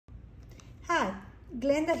Hi,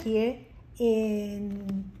 Glenda here,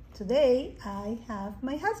 and today I have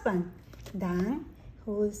my husband, Dan,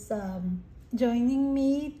 who's joining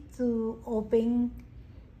me to open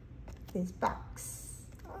this box.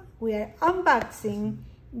 We are unboxing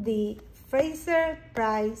the Frazer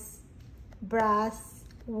Price brass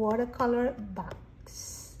watercolor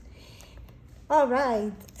box. All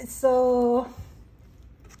right, so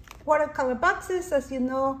watercolor boxes, as you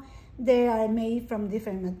know, they are made from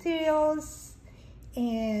different materials,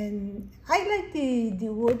 and I like the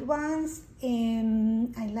wood ones,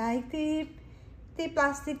 and I like the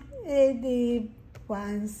plastic, the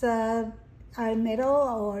ones are metal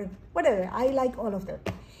or whatever. I like all of them,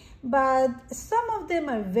 but some of them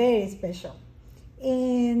are very special,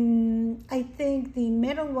 and I think the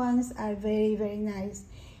metal ones are very, very nice.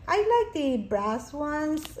 I like the brass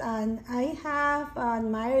ones, and I have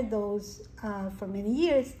admired those for many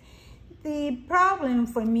years. The problem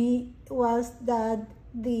for me was that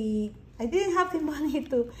I didn't have the money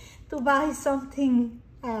to buy something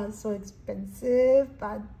so expensive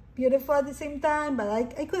but beautiful at the same time, but I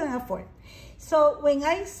couldn't afford it. So when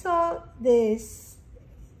I saw this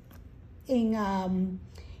in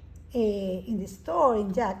the store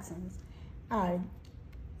in Jackson's, I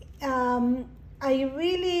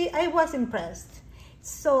was impressed.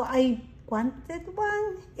 So I wanted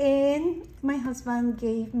one, and my husband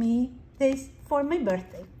gave me this for my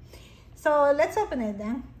birthday. So let's open it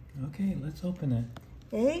then. Okay, let's open it.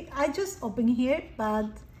 Okay, I just opened here, but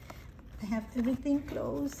I have everything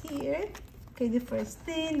closed here. Okay, the first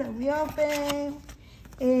thing that we open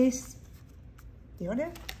is the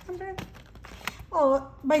other number. Oh,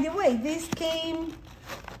 by the way, this came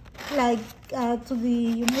like to the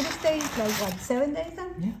United States, like what, 7 days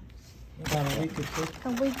then? Yeah, about a week or two.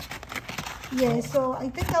 A week. Yeah, so I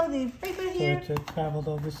take out the paper here. So it traveled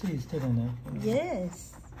overseas, didn't it?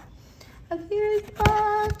 Yes. And here is the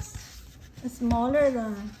box. Smaller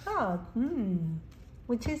than I thought.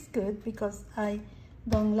 Which is good because I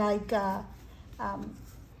don't like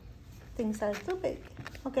things that are too big.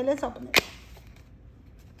 Okay, let's open it.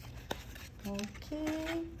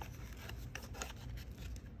 Okay.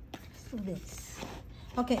 So this.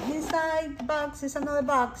 Okay, inside the box is another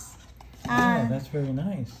box. Yeah, that's very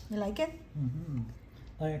nice. You like it?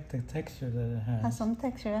 I like the texture that it has. Has some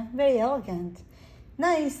texture. Very elegant.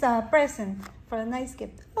 Nice present for a nice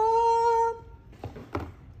gift. Oh,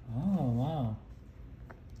 wow.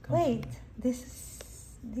 Wait, this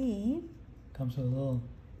is comes with a little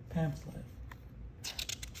pamphlet.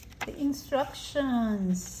 The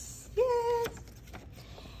instructions. Yes.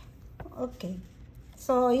 Okay.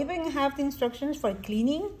 So even have the instructions for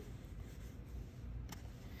cleaning.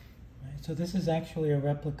 So this is actually a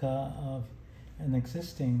replica of an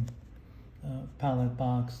existing palette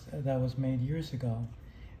box that was made years ago,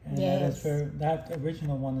 and yes, that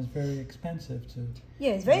original one is very expensive to.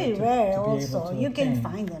 Yes, very rare. Also, you obtain. can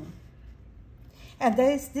find them. And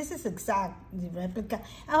this is exact the replica.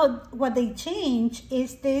 Oh, what they changed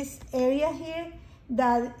is this area here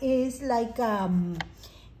that is like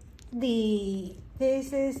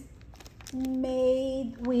this is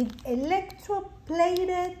made with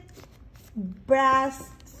electroplated brass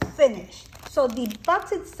finish. So the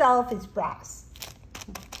box itself is brass,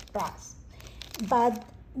 but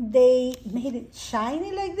they made it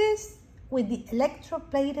shiny like this with the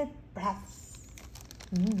electroplated brass.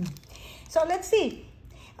 So let's see.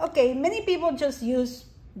 Okay, many people just use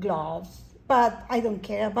gloves, but I don't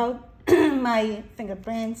care about my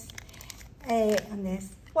fingerprints on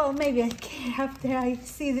this. Well, maybe I care after I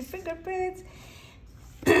see the fingerprints.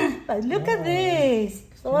 But look at this,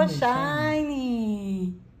 so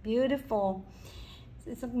shiny, beautiful.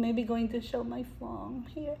 It's maybe going to show my phone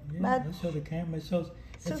here. Yeah, but let's show the camera. It's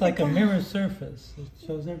like a mirror surface. It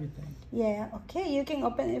shows everything. Yeah, okay, you can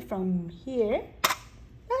open it from here.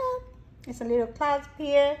 It's a little clasp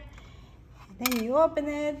here. And then you open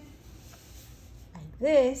it like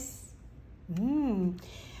this.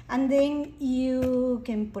 And then you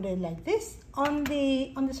can put it like this on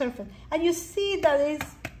the surface, and you see that it's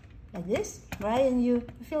like this, right? And you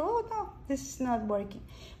feel, oh no, this is not working.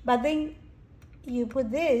 But then you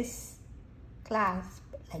put this clasp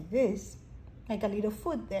like this, like a little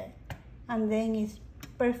foot there, and then it's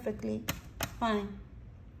perfectly fine.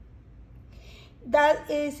 That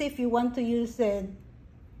is if you want to use the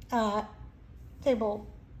tabletop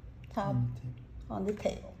on the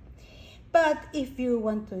table. But if you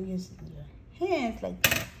want to use your hands like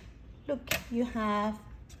that, look, you have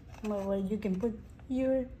where you can put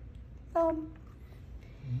your thumb.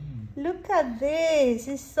 Look at this,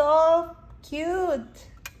 it's so cute.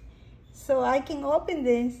 So I can open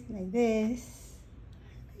this like this,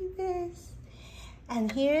 And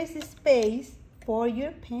here is the space for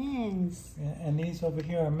your pens. Yeah, and these over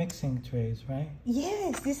here are mixing trays, right?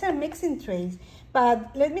 Yes, these are mixing trays.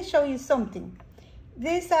 But let me show you something.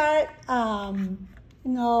 These are,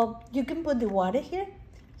 you know, you can put the water here.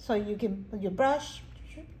 So you can put your brush,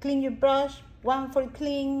 clean your brush, one for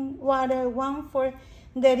clean water, one for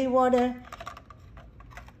dirty water.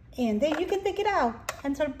 And then you can take it out.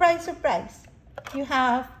 And surprise, surprise, you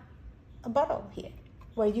have a bottle here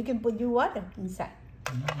where you can put your water inside.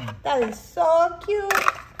 That is so cute.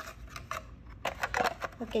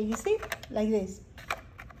 Okay, you see? Like this.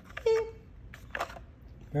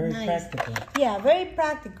 Very Nice. practical. Yeah, very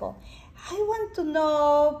practical. I want to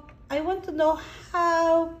know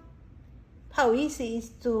how easy it is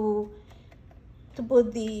to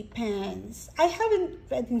put the pens. I haven't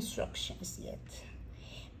read instructions yet.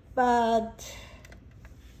 But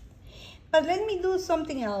let me do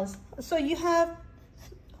something else. So you have,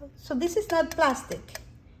 so this is not plastic.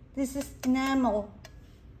 This is enamel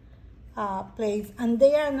plates, and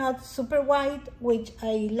they are not super white, which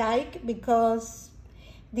I like because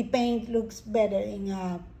the paint looks better in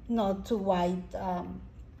a not too white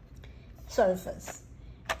surface.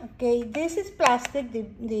 Okay, this is plastic.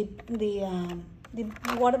 The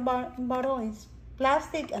water bottle is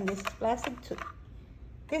plastic, and this is plastic too.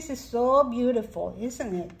 This is so beautiful,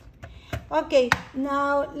 isn't it? Okay,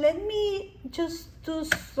 now let me just do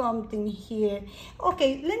something here.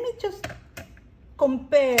 Okay, let me just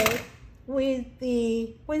compare with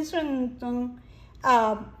the Winsor & Newton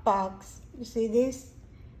box. You see this?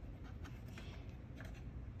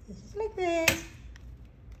 This is like this.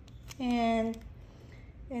 And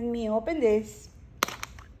let me open this.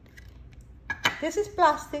 This is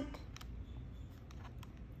plastic.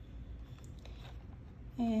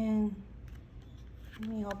 And let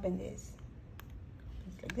me open this.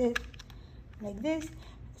 It's like this, like this.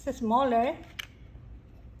 It's smaller.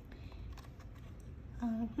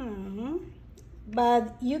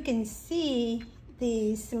 But you can see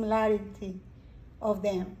the similarity of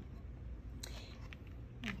them.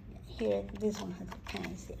 Here, this one has the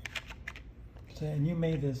pens here. So, and you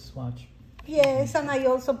made this swatch. Yes, and I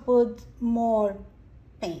also put more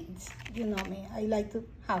paints. You know me, I like to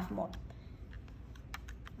have more.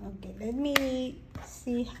 Okay, let me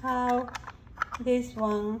see how this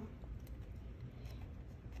one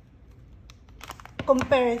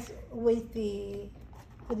compares with the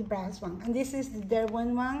brass one. And this is the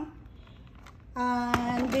Derwent one,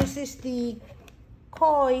 and this is the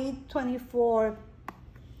Koi 24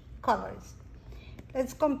 colors.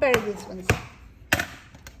 Let's compare these ones.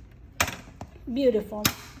 Beautiful.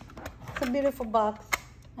 It's a beautiful box.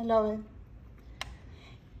 I love it.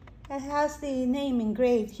 It has the name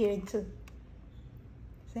engraved here too.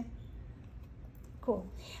 See? Cool.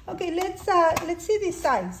 Okay, let's see the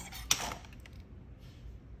size.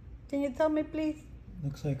 Can you tell me, please?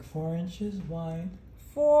 Looks like 4 inches wide.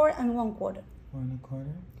 4 1/4. 4 1/4.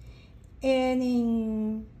 And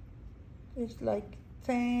in it's like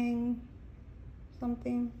 10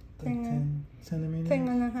 something. Like 10 centimeters.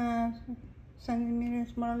 10.5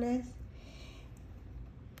 centimeters more or less.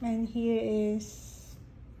 And here is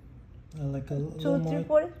Like a 2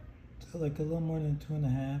 3/4. Like a little more than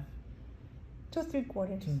 2.5. 2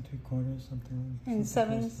 3/4. 2 3/4, something. And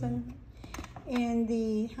 7 centimeters. And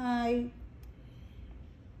the height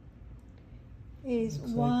is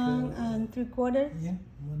looks 1 like, 3/4. Yeah,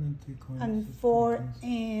 1 3/4. And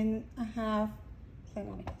 4.5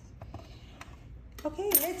 centimeters. Okay,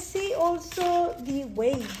 let's see also the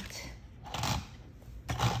weight.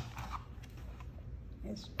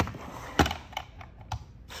 Yes.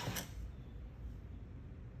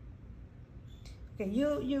 Okay,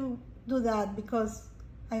 you do that because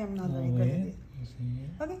I am not very good at it.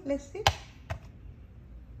 Okay, let's see.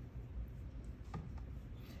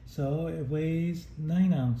 So it weighs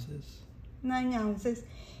 9 ounces. 9 ounces.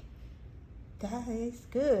 That is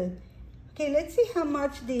good. Okay, let's see how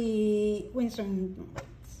much the Winsor & Newton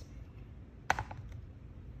weighs.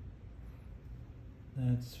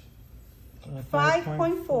 That's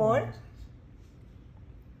 5.4.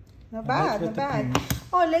 Not bad, not bad.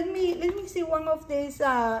 Oh, let me see one of these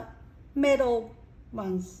metal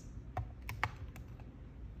ones.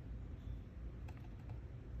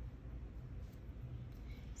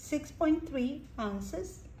 .3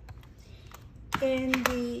 ounces, and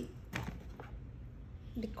the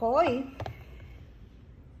Koi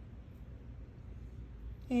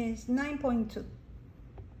is 9.2.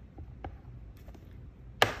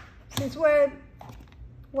 Since we're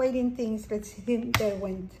weighting things, let's see, there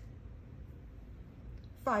went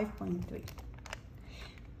 5.3.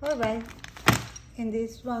 All right, and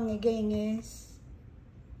this one again is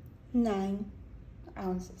 9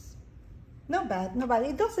 ounces. Not bad, not bad.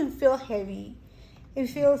 It doesn't feel heavy. It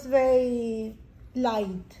feels very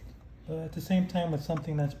light. But at the same time, with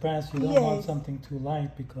something that's brass, you don't Yes. want something too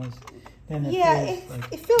light, because then it Yeah, feels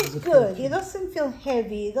like... it feels does it good. feel- It doesn't feel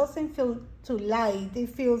heavy. It doesn't feel too light. It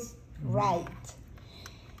feels right.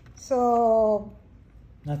 So,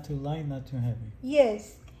 Not too light, not too heavy.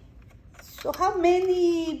 yes. So how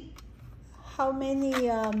many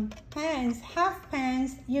pans, half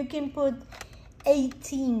pans, you can put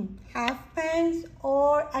 18 half pans,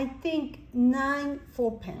 or I think 9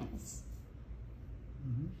 full pans.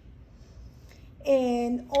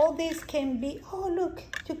 And all this can be, oh look,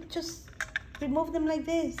 you just remove them like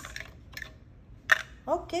this.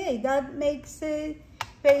 Okay, that makes it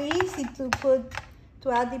very easy to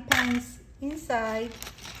add the pans inside.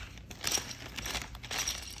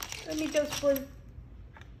 Let me just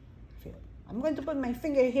I'm going to put my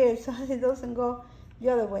finger here so it doesn't go the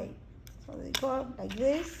other way. So they go like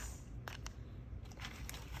this.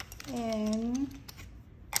 And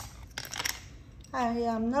I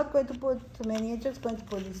am not going to put too many, I'm just going to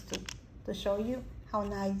put these two to show you how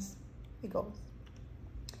nice it goes.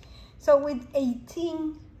 So with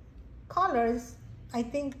 18 colors, I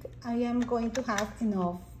think I am going to have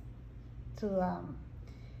enough to,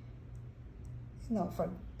 for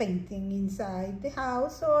painting inside the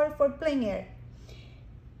house or for plein air.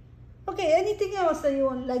 Okay, anything else that you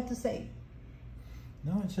would like to say?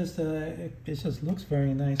 No, it's just it just looks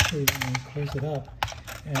very nice too when you close it up,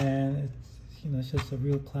 and it's it's just a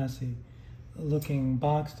real classy looking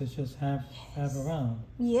box to just have around.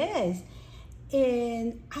 Yes,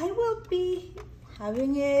 and I will be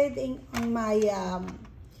having it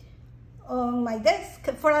on my desk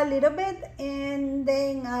for a little bit, and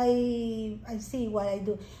then I see what I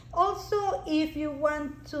do. Also, if you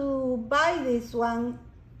want to buy these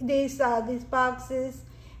boxes,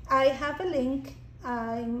 I have a link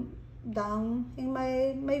down in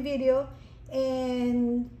my video,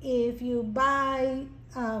 and if you buy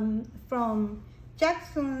from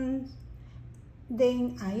Jackson's,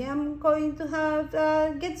 then I am going to have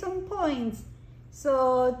get some points.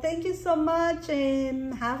 So thank you so much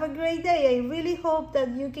and have a great day. I really hope that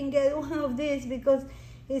you can get one of these because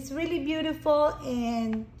it's really beautiful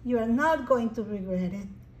and you are not going to regret it.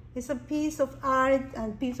 It's a piece of art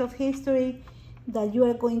and piece of history that you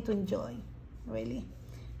are going to enjoy, really.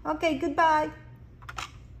 Okay, goodbye.